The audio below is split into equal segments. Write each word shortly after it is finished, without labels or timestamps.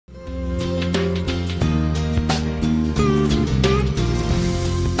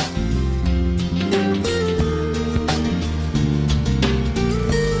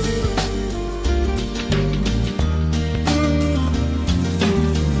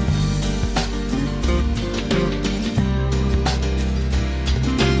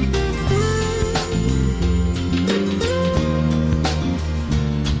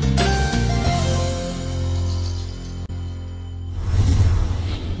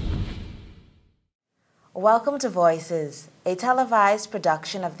Welcome to Voices, a televised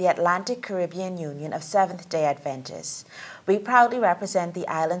production of the Atlantic Caribbean Union of Seventh-day Adventists. We proudly represent the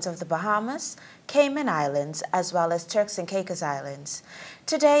islands of the Bahamas, Cayman Islands, as well as Turks and Caicos Islands.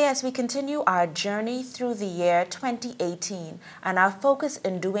 Today, as we continue our journey through the year 2018 and our focus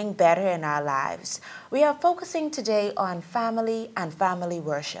in doing better in our lives, we are focusing today on family and family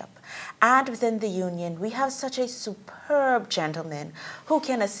worship. And within the union, we have such a superb gentleman who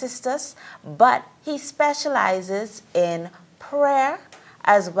can assist us, but he specializes in prayer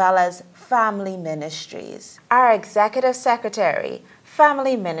as well as family ministries. Our Executive Secretary,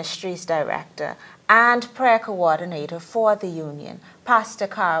 Family Ministries Director, and Prayer Coordinator for the Union, Pastor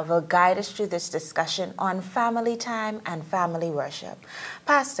Kerr, will guide us through this discussion on family time and family worship.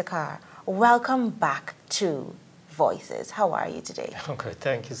 Pastor Kerr, welcome back to Voices. How are you today? Okay,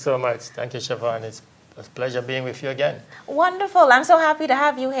 thank you so much. Thank you, Siobhan. It's a pleasure being with you again. Wonderful. I'm so happy to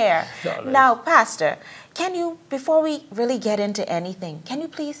have you here. Now, Pastor, can you, before we really get into anything, can you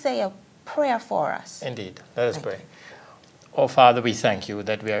please say a prayer for us? Indeed. Let us pray. Oh, Father, we thank you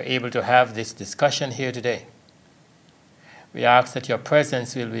that we are able to have this discussion here today. We ask that your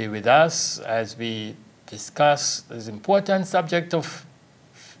presence will be with us as we discuss this important subject of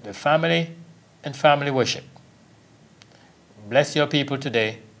the family and family worship. Bless your people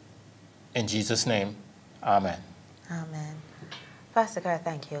today. In Jesus' name, amen. Amen. Pastor Kerr,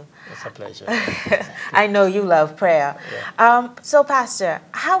 thank you. It's a pleasure. I know you love prayer. Yeah. So, Pastor,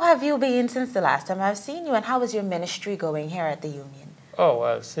 how have you been since the last time I've seen you, and how is your ministry going here at the Union? Oh,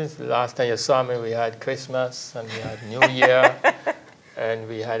 well, since the last time you saw me, we had Christmas and we had New Year, and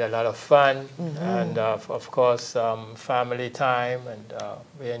we had a lot of fun, and of course, family time, and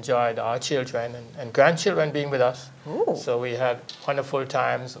we enjoyed our children and grandchildren being with us. Ooh. So we had wonderful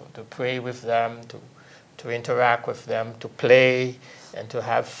times to pray with them, to interact with them, to play and to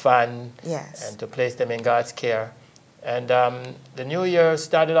have fun, Yes. and to place them in God's care. And the new year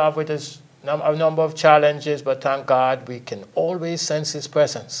started off with a number of challenges, but thank God we can always sense His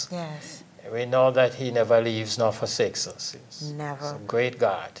presence. Yes. We know that He never leaves nor forsakes us. Never. He's a great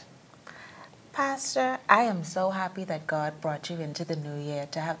God. Pastor, I am so happy that God brought you into the new year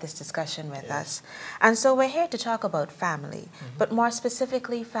to have this discussion with us. And so we're here to talk about family, but more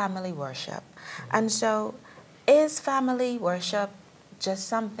specifically family worship. And so is family worship just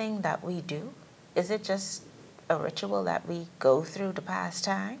something that we do? Is it just a ritual that we go through to pass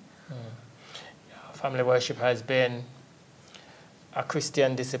time? Yeah, family worship has been a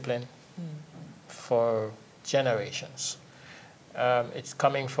Christian discipline for generations. It's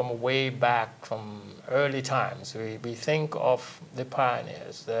coming from way back, from early times. We think of the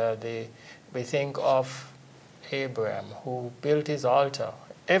pioneers. We think of Abraham, who built his altar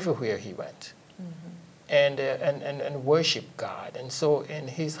everywhere he went, and worshiped God. And so in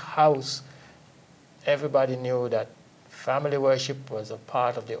his house, everybody knew that family worship was a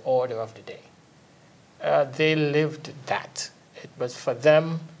part of the order of the day. They lived that. It was for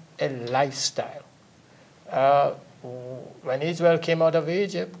them a lifestyle. When Israel came out of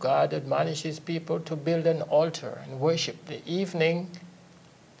Egypt, God admonished his people to build an altar and worship. The evening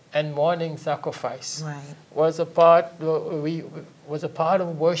and morning sacrifice was a part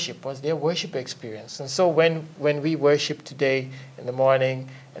of worship, was their worship experience. And so when we worship today in the morning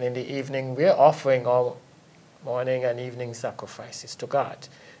and in the evening, we're offering our morning and evening sacrifices to God.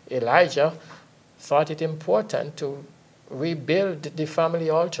 Elijah thought it important to rebuild the family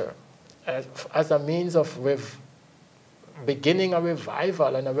altar as a means of beginning a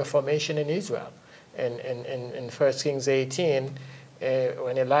revival and a reformation in Israel. In 1 Kings 18,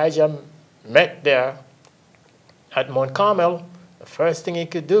 when Elijah met there at Mount Carmel, the first thing he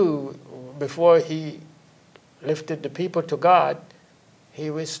could do before he lifted the people to God,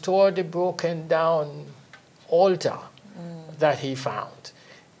 he restored the broken down altar that he found.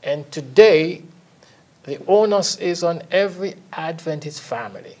 And today, the onus is on every Adventist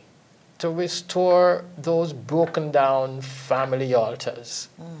family to restore those broken down family altars.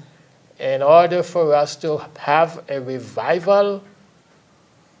 In order for us to have a revival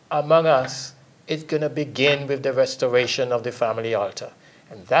among us, it's going to begin with the restoration of the family altar.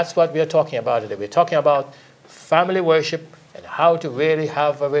 And that's what we are talking about today. We're talking about family worship and how to really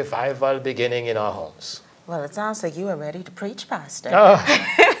have a revival beginning in our homes. Well, it sounds like you are ready to preach, Pastor.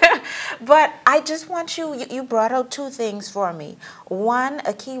 But I just want you brought out two things for me. One,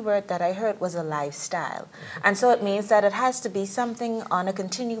 a key word that I heard was a lifestyle. And so it means that it has to be something on a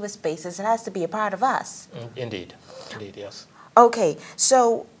continuous basis. It has to be a part of us. Indeed. Indeed, yes. Okay,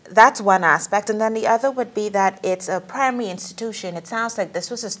 so that's one aspect. And then the other would be that it's a primary institution. It sounds like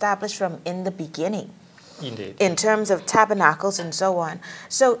this was established from in the beginning. Indeed. in terms of tabernacles and so on.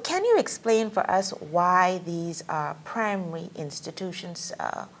 So can you explain for us why these are primary institutions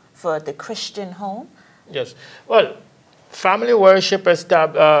for the Christian home? Yes. Well, family worship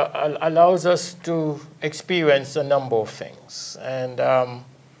allows us to experience a number of things. And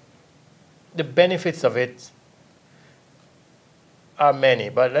the benefits of it are many,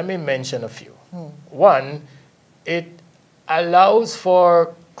 but let me mention a few. One, it allows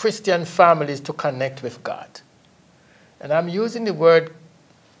for Christian families to connect with God. And I'm using the word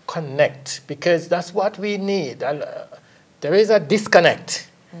connect because that's what we need. There is a disconnect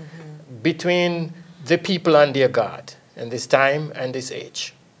between the people and their God in this time and this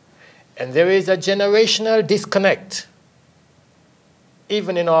age. And there is a generational disconnect.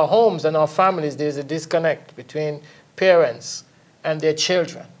 Even in our homes and our families, there's a disconnect between parents and their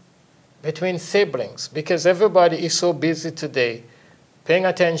children, between siblings, because everybody is so busy today paying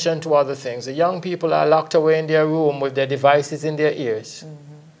attention to other things. The young people are locked away in their room with their devices in their ears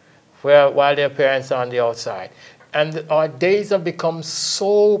while their parents are on the outside. And our days have become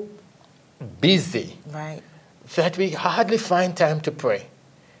so busy that we hardly find time to pray.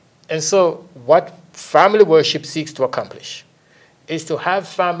 And so what family worship seeks to accomplish is to have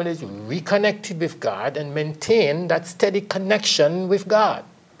families reconnected with God and maintain that steady connection with God.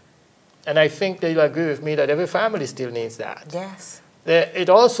 And I think they'll agree with me that every family still needs that. Yes. It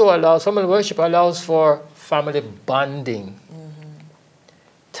also allows, family worship allows for family bonding.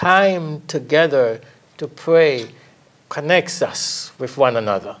 Time together to pray connects us with one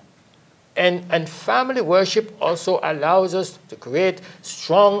another. And family worship also allows us to create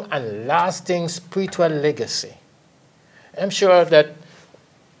strong and lasting spiritual legacy. I'm sure that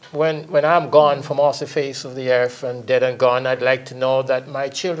when I'm gone from off the face of the earth and dead and gone, I'd like to know that my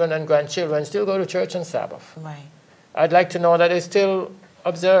children and grandchildren still go to church on Sabbath. Right. I'd like to know that they still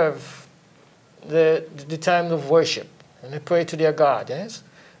observe the time of worship and they pray to their God, yes?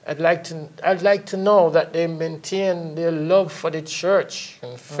 I'd like to know that they maintain their love for the church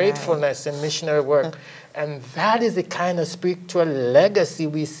and faithfulness in missionary work. And that is the kind of spiritual legacy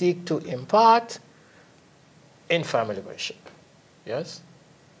we seek to impart in family worship. Yes?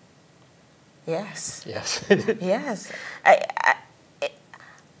 Yes. Yes. Yes.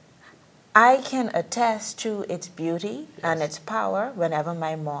 I can attest to its beauty and its power whenever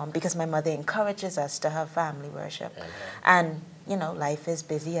my mom, because my mother encourages us to have family worship. And, you know, life is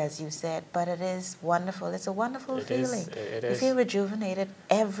busy, as you said, but it is wonderful. It's a wonderful feeling. You feel rejuvenated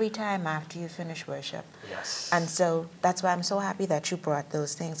every time after you finish worship. Yes. And so that's why I'm so happy that you brought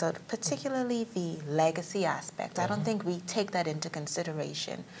those things out, particularly the legacy aspect. I don't think we take that into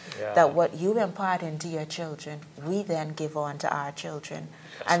consideration, that what you impart into your children, we then give on to our children.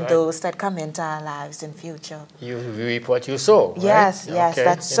 That's and those that come into our lives in future. You reap what you sow, right? Yes, yes, okay.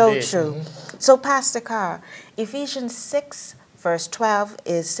 That's Indeed. So true. So, Pastor Kerr, Ephesians 6, verse 12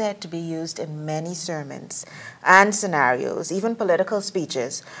 is said to be used in many sermons and scenarios, even political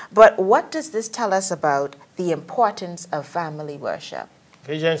speeches. But what does this tell us about the importance of family worship?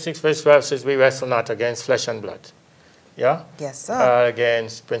 Ephesians 6, verse 12 says, we wrestle not against flesh and blood. Yeah? Yes, sir.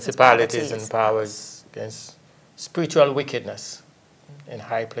 Against principalities and powers, against spiritual wickedness in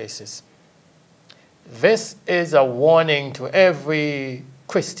high places. This is a warning to every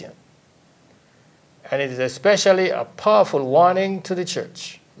Christian. And it is especially a powerful warning to the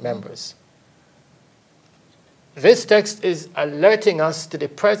church members. This text is alerting us to the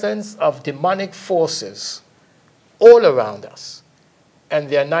presence of demonic forces all around us, and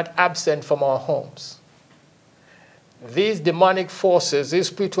they are not absent from our homes. These demonic forces, this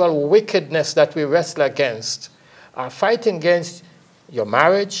spiritual wickedness that we wrestle against, are fighting against your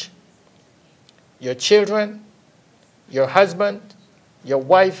marriage, your children, your husband, your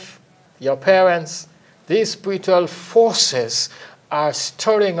wife, your parents. These spiritual forces are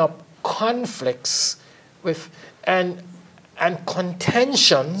stirring up conflicts with and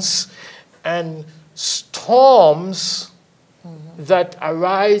contentions and storms that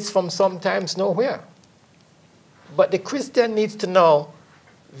arise from sometimes nowhere. But the Christian needs to know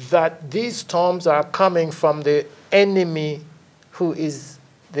that these storms are coming from the enemy, who is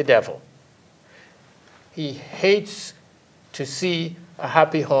the devil. He hates to see a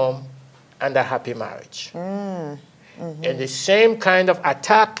happy home and a happy marriage. And the same kind of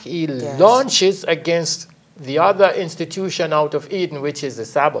attack he launches against the other institution out of Eden, which is the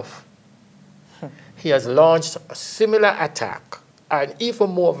Sabbath. He has launched a similar attack, an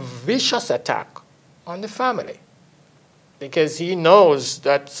even more vicious attack on the family. Because he knows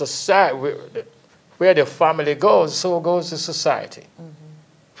that society, where the family goes, so goes the society.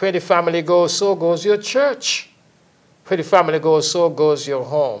 Where the family goes, so goes your church. Where the family goes, so goes your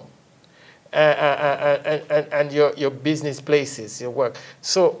home. and your business places, your work.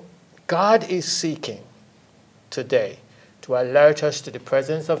 So God is seeking today to alert us to the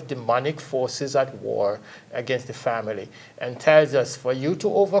presence of demonic forces at war against the family, and tells us for you to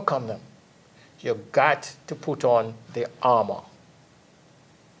overcome them, you've got to put on the armor.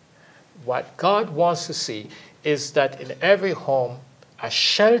 What God wants to see is that in every home, a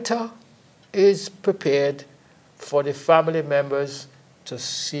shelter is prepared for the family members to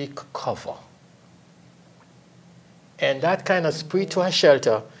seek cover. And that kind of spiritual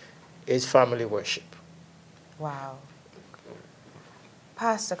shelter is family worship. Wow.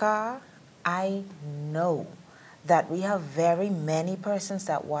 Pastor Kerr, I know that we have very many persons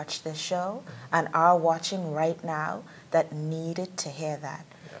that watch this show and are watching right now that needed to hear that.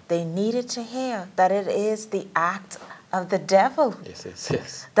 Yeah. They needed to hear that it is the act of the devil. Yes, yes,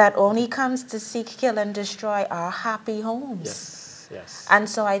 yes. That only comes to seek, kill, and destroy our happy homes. Yes, yes. And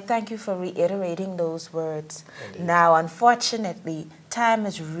so I thank you for reiterating those words. Indeed. Now, unfortunately, time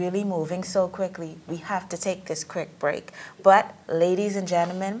is really moving so quickly. We have to take this quick break. But, ladies and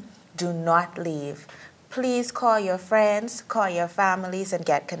gentlemen, do not leave. Please call your friends, call your families, and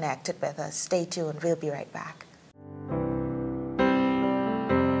get connected with us. Stay tuned. We'll be right back.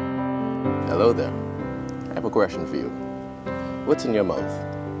 Hello there. I have a question for you. What's in your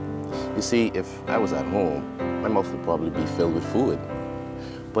mouth? You see, if I was at home, my mouth would probably be filled with food.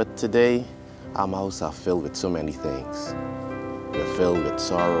 But today, our mouths are filled with so many things. We're filled with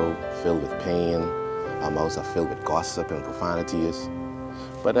sorrow, filled with pain. Our mouths are filled with gossip and profanities.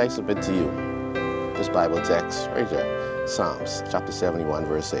 But I submit to you, this Bible text right there, Psalms chapter 71,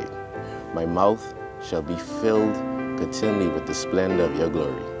 verse 8. My mouth shall be filled continually with the splendor of your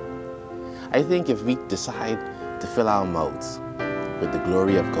glory. I think if we decide to fill our mouths with the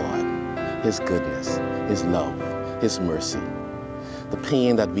glory of God, His goodness, His love, His mercy, the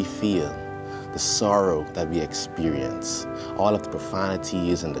pain that we feel, the sorrow that we experience, all of the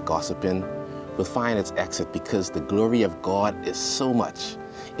profanities and the gossiping will find its exit, because the glory of God is so much.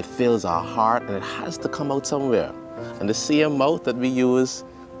 It fills our heart and it has to come out somewhere. And the same mouth that we use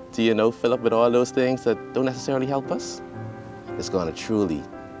to, fill up with all those things that don't necessarily help us, is going to truly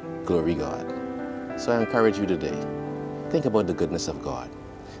glory God. So I encourage you today, think about the goodness of God.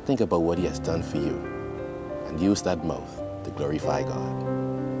 Think about what He has done for you, and use that mouth to glorify God.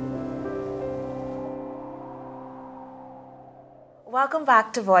 Welcome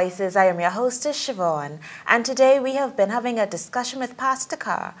back to Voices. I am your hostess, Siobhan, and today we have been having a discussion with Pastor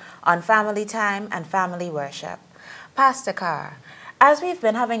Kerr on family time and family worship. Pastor Kerr, as we've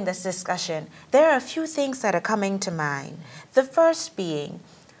been having this discussion, there are a few things that are coming to mind. The first being,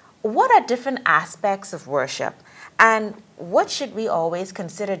 what are different aspects of worship, and what should we always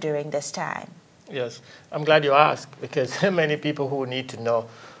consider during this time? Yes, I'm glad you asked, because there are many people who need to know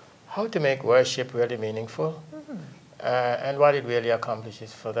how to make worship really meaningful. And what it really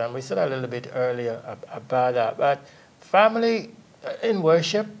accomplishes for them. We said a little bit earlier about that. But family in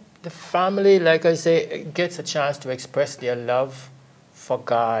worship, the family, like I say, gets a chance to express their love for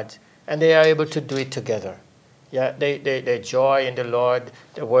God, and they are able to do it together. Yeah, they joy in the Lord,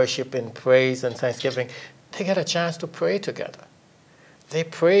 they worship in praise and thanksgiving. They get a chance to pray together. They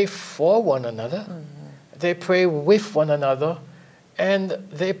pray for one another. They pray with one another, and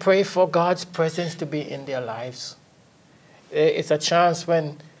they pray for God's presence to be in their lives. It's a chance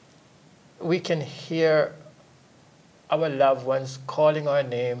when we can hear our loved ones calling our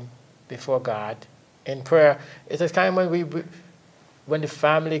name before God in prayer. It's a time when the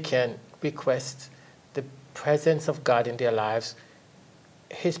family can request the presence of God in their lives,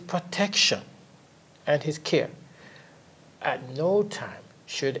 His protection and His care. At no time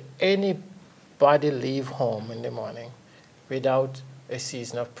should anybody leave home in the morning without a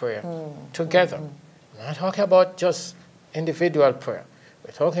season of prayer together. I'm not talking about just individual prayer.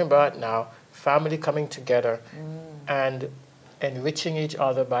 We're talking about now family coming together and enriching each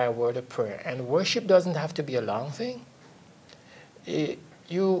other by a word of prayer. And worship doesn't have to be a long thing.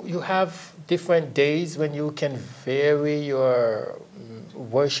 You have different days when you can vary your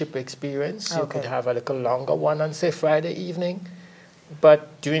worship experience. You could have a little longer one on, say, Friday evening.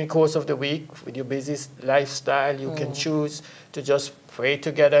 But during the course of the week, with your busy lifestyle, you can choose to just pray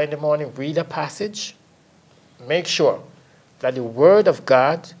together in the morning, read a passage. Make sure that the Word of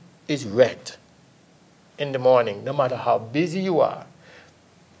God is read in the morning, no matter how busy you are.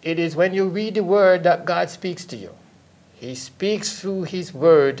 It is when you read the Word that God speaks to you. He speaks through His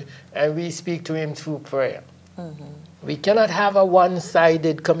Word, and we speak to Him through prayer. We cannot have a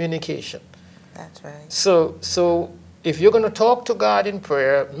one-sided communication. That's right. So if you're going to talk to God in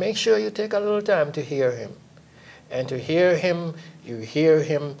prayer, make sure you take a little time to hear Him. And to hear him, you hear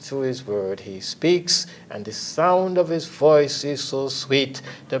him through his word. He speaks, and the sound of his voice is so sweet,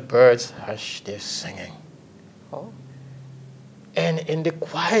 the birds hush their singing. Oh. And in the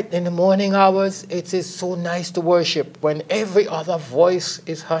quiet, in the morning hours, it is so nice to worship when every other voice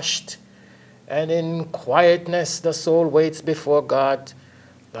is hushed. And in quietness, the soul waits before God.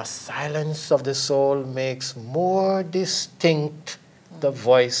 The silence of the soul makes more distinct the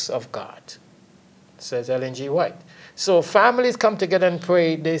voice of God, says Ellen G. White. So families come together and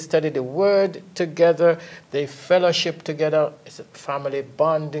pray. They study the word together. They fellowship together. It's a family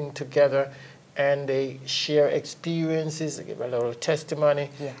bonding together. And they share experiences, they give a little testimony.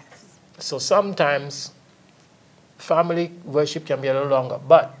 Yes. So sometimes family worship can be a little longer,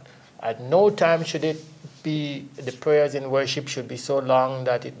 but at no time should it be, the prayers in worship should be so long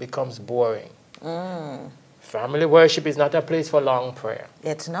that it becomes boring. Family worship is not a place for long prayer.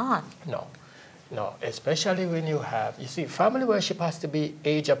 It's not. No, no, especially when you have, you see, family worship has to be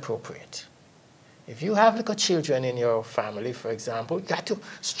age appropriate. If you have little children in your family, for example, you got to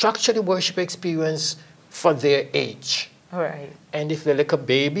structure the worship experience for their age. Right. And if the little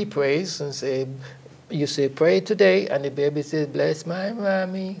baby prays and say, you say, pray today, and the baby says, bless my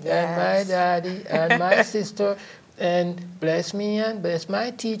mommy and my daddy and my sister, and bless me and bless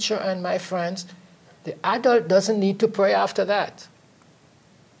my teacher and my friends, the adult doesn't need to pray after that.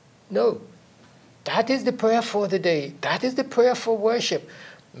 No. That is the prayer for the day. That is the prayer for worship.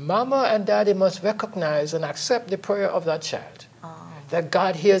 Mama and daddy must recognize and accept the prayer of that child. That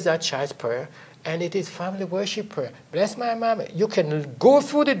God hears that child's prayer, and it is family worship prayer. Bless my mama. You can go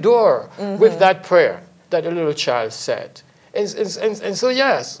through the door with that prayer that the little child said. And so,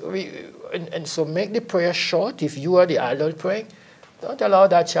 yes, and so make the prayer short if you are the adult praying. Don't allow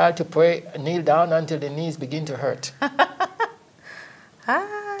that child to pray, kneel down until the knees begin to hurt.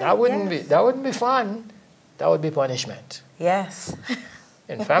 That wouldn't be fun. That would be punishment. Yes.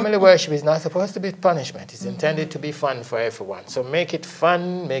 And family worship is not supposed to be punishment. It's intended to be fun for everyone. So make it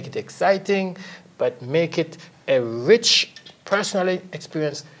fun, make it exciting, but make it a rich personal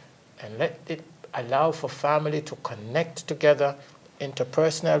experience, and let it allow for family to connect together,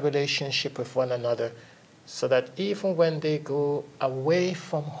 interpersonal relationship with one another, so that even when they go away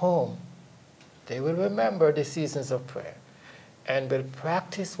from home, they will remember the seasons of prayer and will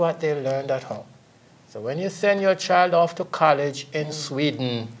practice what they learned at home. So when you send your child off to college in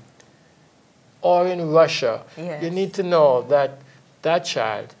Sweden or in Russia, you need to know that that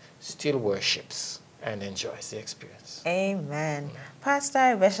child still worships and enjoys the experience. Amen. Pastor,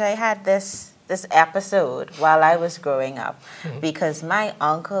 I wish I had this episode while I was growing up, because my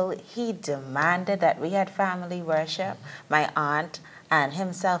uncle, he demanded that we had family worship, my aunt and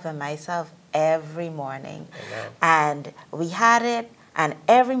himself and myself, every morning. Amen. And we had it. And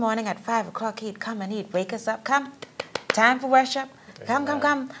every morning at 5 o'clock, he'd come and he'd wake us up. Come, time for worship. Come, come,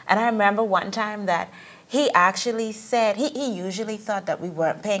 come. And I remember one time that he actually said, he usually thought that we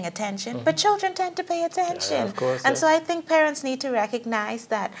weren't paying attention, but children tend to pay attention. Yeah, of course, and so I think parents need to recognize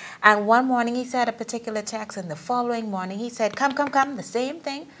that. And one morning he said a particular text, and the following morning he said, come, come, come, the same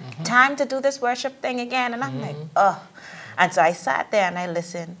thing. Time to do this worship thing again. And I'm like, oh. And so I sat there and I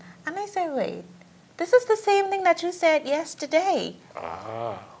listened. And I said, wait. This is the same thing that you said yesterday.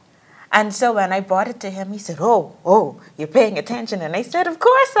 And so when I brought it to him, he said, oh, you're paying attention. And I said, of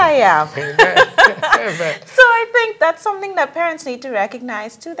course I am. So I think that's something that parents need to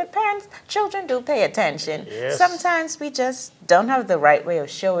recognize too, that children do pay attention. Yes. Sometimes we just don't have the right way of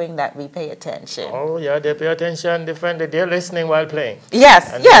showing that we pay attention. Oh, yeah, they pay attention differently. They're listening while playing.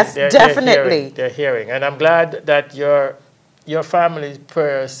 Yes, And yes, they're definitely. They're hearing. And I'm glad that your family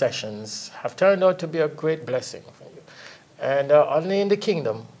prayer sessions have turned out to be a great blessing for you. And only in the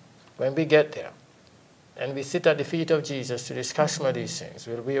kingdom, when we get there and we sit at the feet of Jesus to discuss some of these things,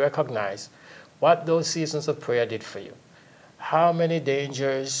 will we recognize what those seasons of prayer did for you. How many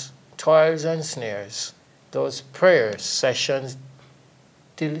dangers, toils, and snares those prayer sessions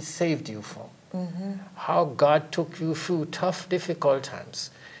saved you from. How God took you through tough, difficult times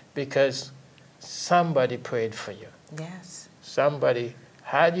because somebody prayed for you. Yes. Somebody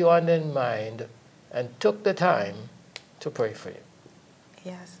had you on their mind and took the time to pray for you.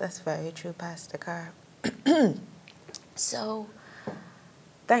 Yes, that's very true, Pastor Kerr. So,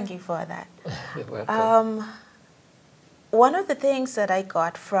 thank you for that. You're welcome. One of the things that I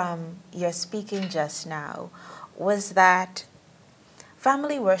got from your speaking just now was that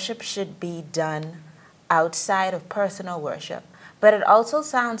family worship should be done outside of personal worship. But it also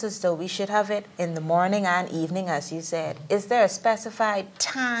sounds as though we should have it in the morning and evening, as you said. Is there a specified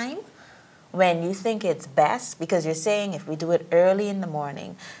time when you think it's best? Because you're saying if we do it early in the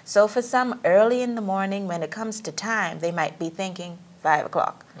morning. So for some, early in the morning, when it comes to time, they might be thinking 5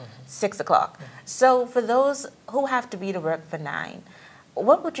 o'clock, 6 o'clock. So for those who have to be to work for 9,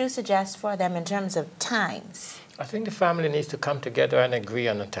 what would you suggest for them in terms of times? I think the family needs to come together and agree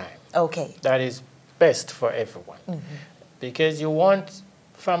on a time. Okay. That is best for everyone. Because you want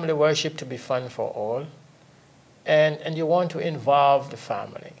family worship to be fun for all, and you want to involve the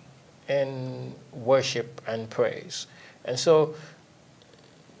family in worship and praise. And so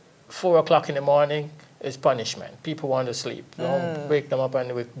 4 o'clock in the morning is punishment. People want to sleep. Don't wake them up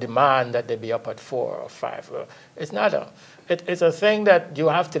and we demand that they be up at 4 or 5. It's not it's a thing that you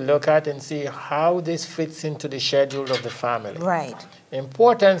have to look at and see how this fits into the schedule of the family. Right. The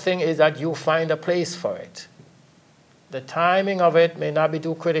important thing is that you find a place for it. The timing of it may not be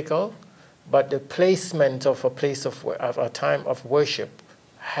too critical, but the placement of a time of worship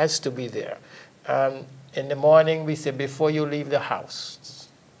has to be there. In the morning, we say, before you leave the house,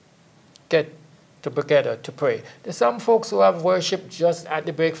 get together to pray. There's some folks who have worship just at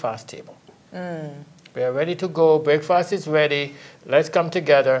the breakfast table. We are ready to go. Breakfast is ready. Let's come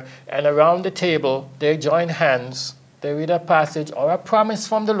together. And around the table, they join hands. They read a passage or a promise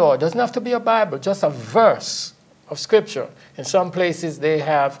from the Lord. It doesn't have to be a Bible, just a verse of Scripture. In some places, they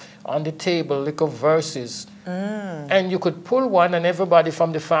have on the table little verses. And you could pull one, and everybody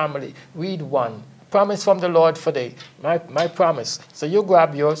from the family read one. Promise from the Lord for the day. My promise. So you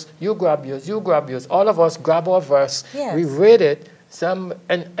grab yours, you grab yours, you grab yours. All of us grab our verse. Yes. We read it,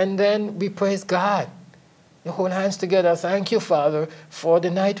 and then we praise God. You hold hands together. Thank you, Father, for the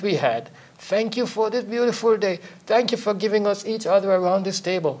night we had. Thank you for this beautiful day. Thank you for giving us each other around this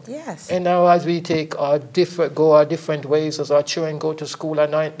table. Yes. And now as we take our different ways, as our children go to school,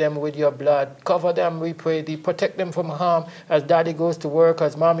 anoint them with your blood. Cover them, we pray thee. Protect them from harm as daddy goes to work,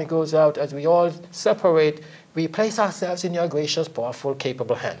 as mommy goes out, as we all separate. We place ourselves in your gracious, powerful,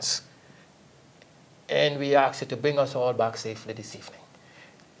 capable hands. And we ask you to bring us all back safely this evening.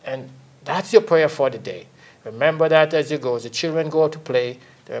 And that's your prayer for the day. Remember that as you go. As the children go to play,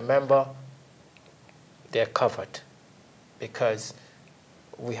 remember they're covered because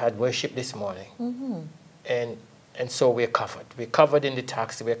we had worship this morning. And so we're covered. We're covered in the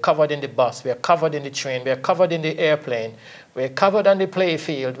taxi. We're covered in the bus. We're covered in the train. We're covered in the airplane. We're covered on the play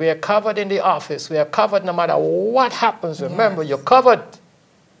field. We're covered in the office. We're covered no matter what happens. Remember, you're covered.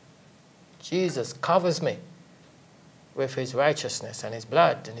 Jesus covers me with his righteousness and his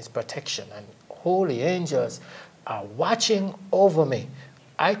blood and his protection. And holy angels are watching over me.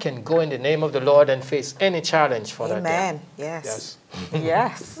 I can go in the name of the Lord and face any challenge for that day. Amen. Yes.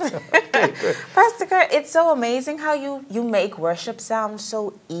 Yes. Yes. Okay, Pastor Kerr, it's so amazing how you make worship sound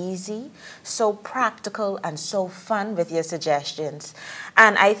so easy, so practical, and so fun with your suggestions.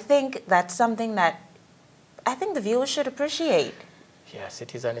 And I think that's something that I think the viewers should appreciate. Yes,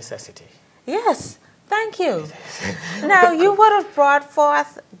 it is a necessity. Yes. Thank you. Now, you would have brought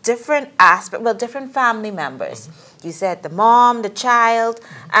forth different aspects, well, different family members. You said the mom, the child,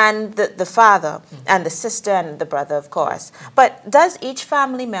 and the father, and the sister, and the brother, of course. But does each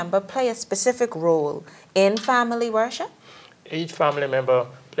family member play a specific role in family worship? Each family member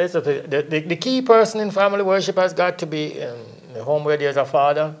plays the key person in family worship has got to be in the home where there's a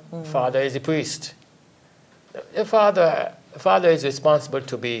father. Father is the priest. The father is responsible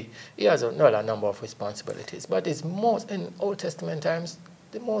to be, he has a number of responsibilities, but it's most, in Old Testament times,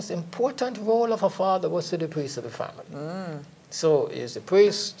 the most important role of a father was to the priest of the family. So he's the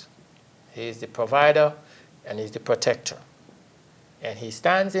priest, he's the provider, and he's the protector. And he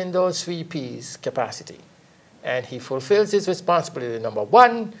stands in those 3 P's capacity. And he fulfills his responsibility, number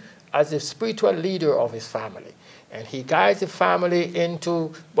 1, as the spiritual leader of his family. And he guides the family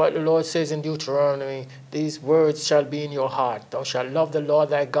into what the Lord says in Deuteronomy, these words shall be in your heart. Thou shalt love the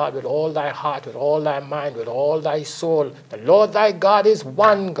Lord thy God with all thy heart, with all thy mind, with all thy soul. The Lord thy God is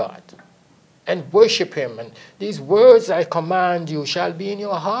one God. And worship him. And these words I command you shall be in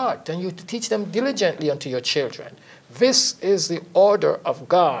your heart. And you teach them diligently unto your children. This is the order of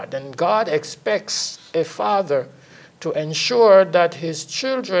God. And God expects a father to ensure that his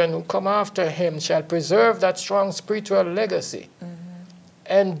children who come after him shall preserve that strong spiritual legacy.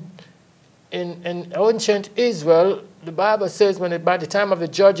 And in ancient Israel, the Bible says by the time of the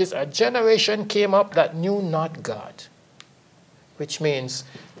judges, a generation came up that knew not God, which means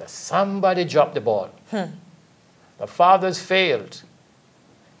that somebody dropped the ball. The fathers failed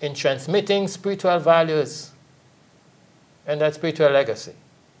in transmitting spiritual values and that spiritual legacy.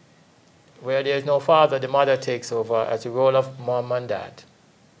 Where there is no father, the mother takes over as the role of mom and dad.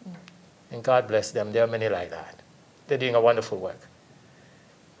 And God bless them. There are many like that. They're doing a wonderful work.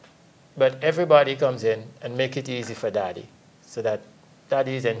 but everybody comes in and make it easy for Daddy, so that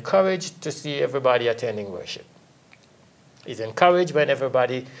Daddy is encouraged to see everybody attending worship. He's encouraged when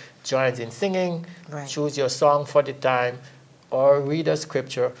everybody joins in singing, choose your song for the time, or read a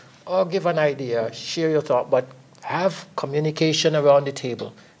scripture, or give an idea, share your thought, but have communication around the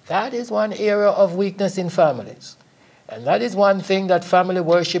table. That is one area of weakness in families. And that is one thing that family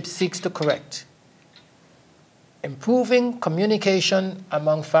worship seeks to correct. Improving communication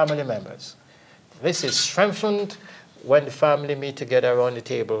among family members. This is strengthened when the family meet together around the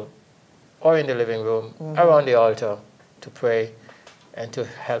table or in the living room, around the altar, to pray and to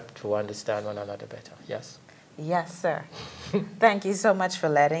help to understand one another better. Yes? Yes, sir. Thank you so much for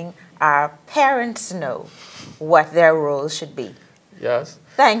letting our parents know what their roles should be. Yes.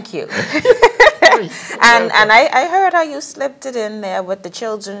 Thank you. And I heard how you slipped it in there, what the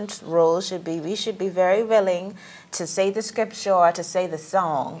children's role should be. We should be very willing to say the scripture or to say the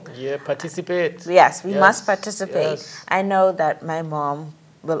song. Yeah, participate. Yes, we must participate. Yes. I know that my mom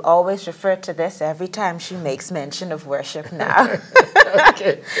will always refer to this every time she makes mention of worship now.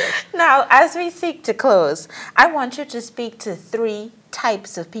 Okay. Now, as we seek to close, I want you to speak to 3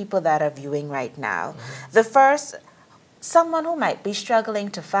 types of people that are viewing right now. The first, someone who might be struggling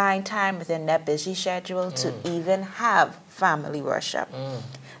to find time within their busy schedule to even have family worship.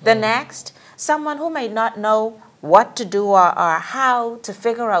 The next, someone who may not know what to do or how to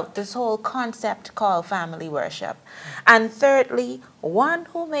figure out this whole concept called family worship. And thirdly, one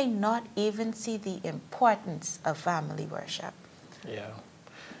who may not even see the importance of family worship. Yeah.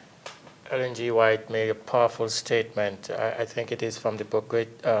 Ellen G. White made a powerful statement. I think it is from the book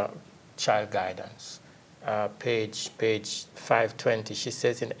Great Child Guidance, page 520. She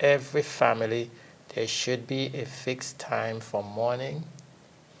says, in every family, there should be a fixed time for morning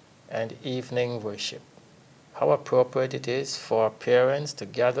and evening worship. How appropriate it is for parents to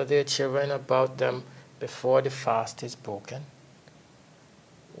gather their children about them before the fast is broken.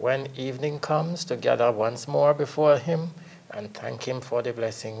 When evening comes, to gather once more before Him and thank Him for the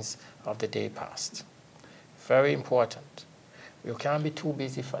blessings of the day past. Very important. You can't be too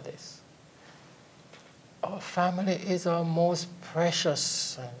busy for this. Our family is our most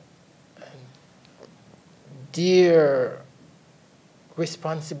precious and dear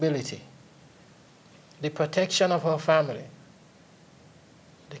responsibility. The protection of our family,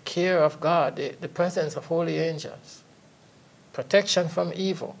 the care of God, the presence of holy angels, protection from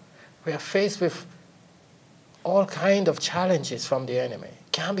evil. We are faced with all kinds of challenges from the enemy.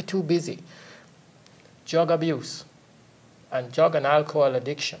 Can't be too busy. Drug abuse and drug and alcohol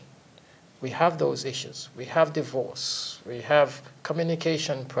addiction. We have those issues. We have divorce. We have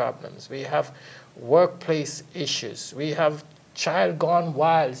communication problems. We have workplace issues. We have child gone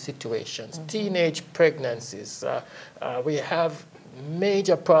wild situations, teenage pregnancies. We have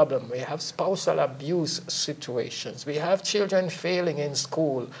major problem. We have spousal abuse situations. We have children failing in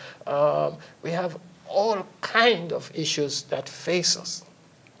school. We have all kinds of issues that face us.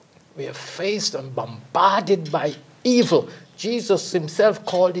 We are faced and bombarded by evil. Jesus himself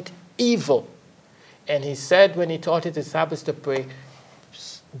called it evil. And he said when he taught his disciples to pray,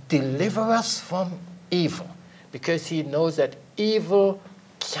 deliver us from evil. Because he knows that evil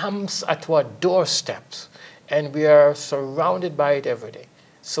comes at our doorsteps and we are surrounded by it every day.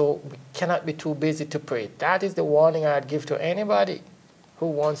 So we cannot be too busy to pray. That is the warning I'd give to anybody who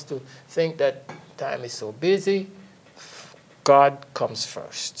wants to think that time is so busy. God comes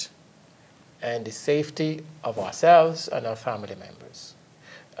first. And the safety of ourselves and our family members.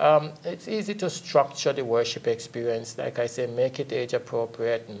 It's easy to structure the worship experience. Like I say, make it age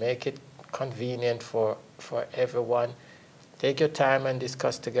appropriate, make it convenient for everyone. Take your time and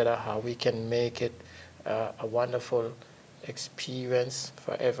discuss together how we can make it a wonderful experience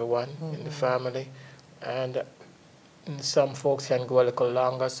for everyone in the family. And some folks can go a little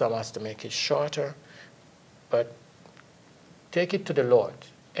longer, some has to make it shorter. But take it to the Lord.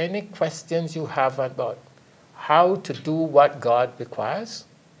 Any questions you have about how to do what God requires,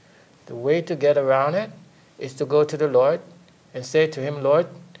 the way to get around it is to go to the Lord and say to Him, Lord,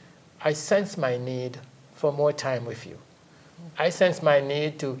 I sense my need for more time with you. I sense my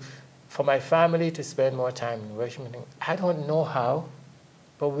need for my family to spend more time in worshiping. I don't know how,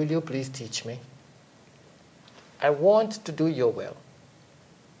 but will you please teach me? I want to do your will.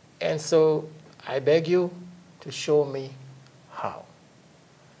 And so I beg you to show me how.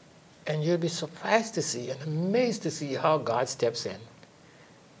 And you'll be surprised to see and amazed to see how God steps in.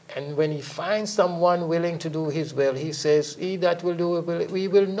 And when He finds someone willing to do His will, He says, he that will do it, we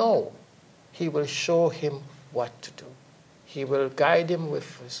will know. He will show him what to do. He will guide him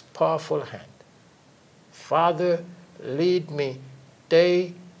with His powerful hand. Father, lead me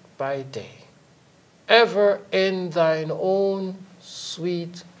day by day, ever in thine own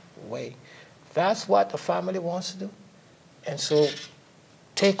sweet way. That's what a family wants to do. And so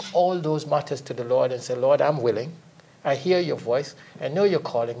take all those matters to the Lord and say, Lord, I'm willing. I hear your voice. I know you're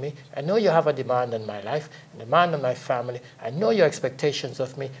calling me. I know you have a demand on my life, a demand on my family. I know your expectations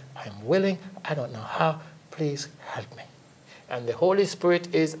of me. I'm willing. I don't know how. Please help me. And the Holy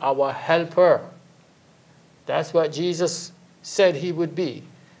Spirit is our helper. That's what Jesus said he would be,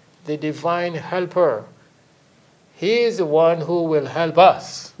 the divine helper. He is the one who will help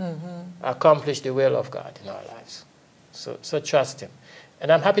us accomplish the will of God in our lives. So trust him.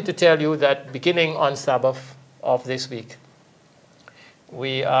 And I'm happy to tell you that beginning on Sabbath of this week,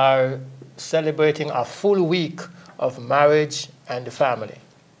 we are celebrating a full week of marriage and the family.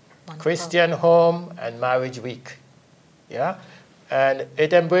 Wonderful. Christian Home and Marriage Week. Yeah? And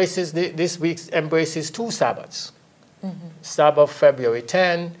it embraces, this week embraces 2 Sabbaths. Sabbath February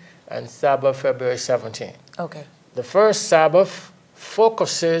 10 and Sabbath February 17. Okay. The first Sabbath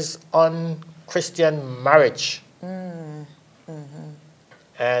focuses on Christian marriage.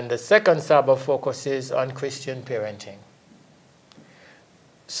 And the second Sabbath focuses on Christian parenting.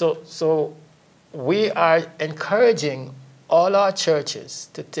 So we are encouraging all our churches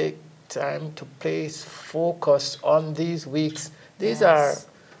to take time to place focus on these weeks. These are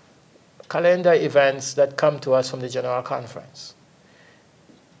calendar events that come to us from the General Conference.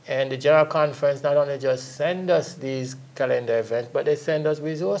 And the General Conference not only just send us these calendar events, but they send us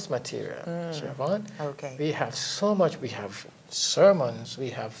resource material. Siobhan. Okay. We have so much. We have sermons, we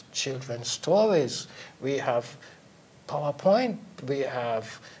have children's stories, we have PowerPoint, we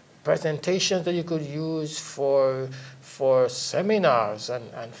have presentations that you could use for seminars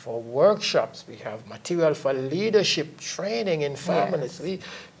and for workshops. We have material for leadership training in families. Yes.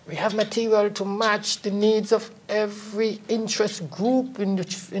 We have material to match the needs of every interest group in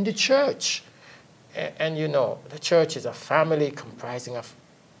the church. And you know, the church is a family comprising of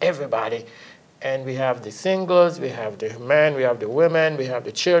everybody. And we have the singles, we have the men, we have the women, we have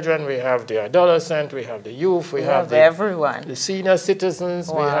the children, we have the adolescent, we have the youth, we have everyone. The senior citizens,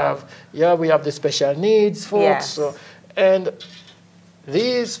 wow. we have the special needs folks. Yes. So, and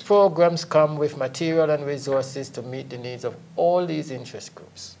these programs come with material and resources to meet the needs of all these interest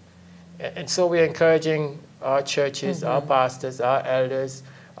groups. And so we're encouraging our churches, our pastors, our elders,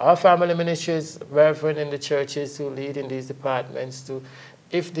 our family ministries, reverend in the churches who lead in these departments to,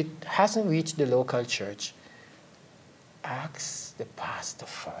 if it hasn't reached the local church, ask the pastor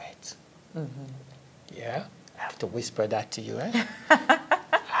for it. Yeah? I have to whisper that to you, eh?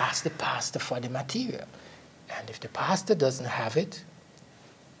 Ask the pastor for the material. And if the pastor doesn't have it,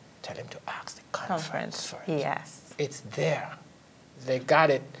 tell him to ask the conference for it. Yes. It's there. They got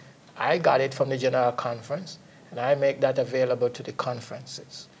it. I got it from the General Conference, and I make that available to the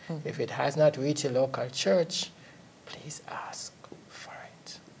conferences. If it has not reached a local church, please ask for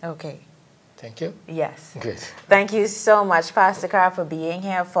it. Okay. Thank you. Yes. Good. Thank you so much, Pastor Kerr, for being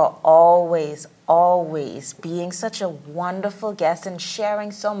here, for always being such a wonderful guest and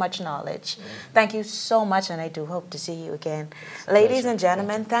sharing so much knowledge. Thank you so much, and I do hope to see you again. Ladies and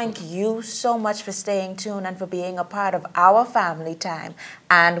gentlemen, thank you so much for staying tuned and for being a part of our family time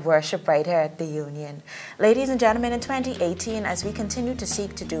and worship right here at the Union. Ladies and gentlemen, in 2018, as we continue to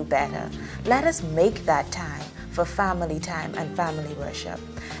seek to do better, let us make that time for family time and family worship.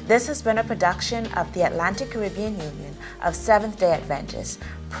 This has been a production of the Atlantic Caribbean Union of Seventh-day Adventists,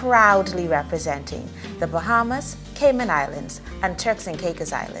 proudly representing the Bahamas, Cayman Islands, and Turks and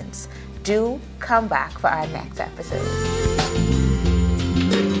Caicos Islands. Do come back for our next episode.